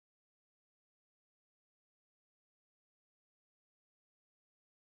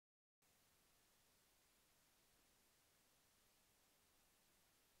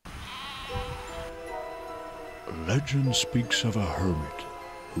Legend speaks of a hermit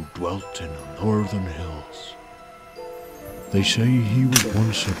who dwelt in the northern hills. They say he was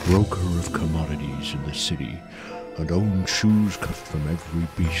once a broker of commodities in the city and owned shoes cut from every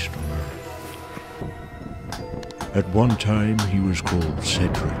beast on earth. At one time he was called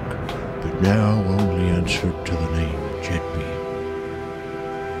Cedrick, but now only answered to the name Jedby.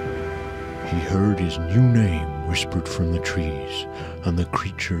 He heard his new name whispered from the trees and the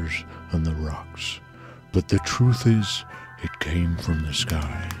creatures and the rocks, but the truth is, it came from the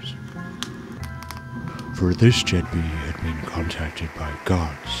skies. For this Jedby had been contacted by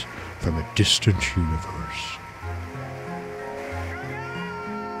gods from a distant universe.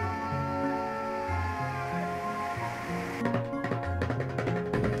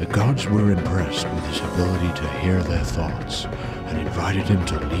 The gods were impressed with his ability to hear their thoughts and invited him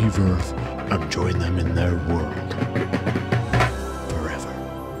to leave Earth and join them in their world forever.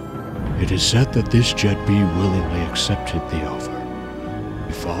 It is said that this Jedby willingly accepted the offer.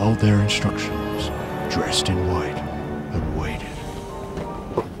 He followed their instructions, dressed in white, and waited.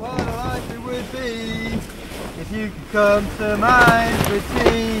 What a life it would be if you could come to mine for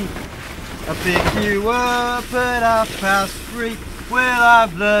tea. I'll pick you up at 3:30. We'll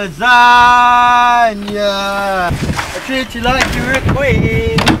have lasagna. I'll treat you like you're a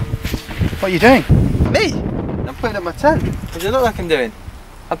queen. What are you doing? Me? I'm putting up my tent. What does it look like I'm doing?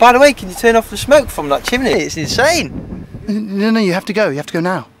 And by the way, can you turn off the smoke from that chimney? It's insane. No, you have to go. You have to go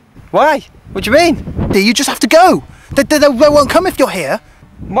now. Why? What do you mean? You just have to go. They won't come if you're here.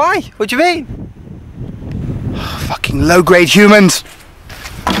 Why? What do you mean? Fucking low-grade humans.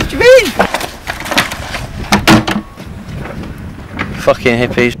 What do you mean? Fucking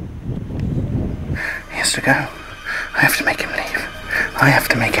hippies. He has to go. I have to make him leave. I have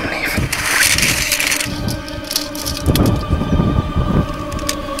to make him leave.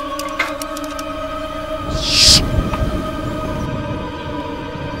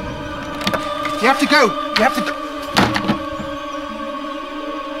 You have to go. You have to go.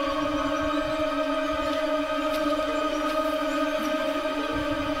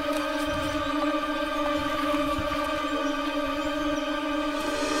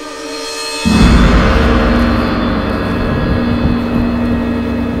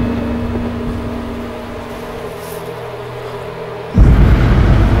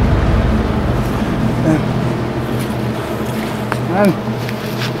 No.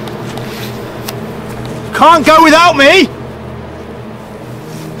 Can't go without me!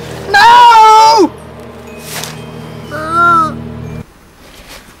 No!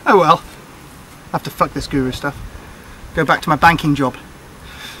 Oh well. I have to fuck this guru stuff. Go back to my banking job.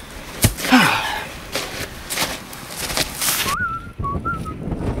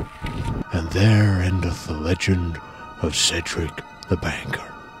 And there endeth the legend of Cedrick the banker.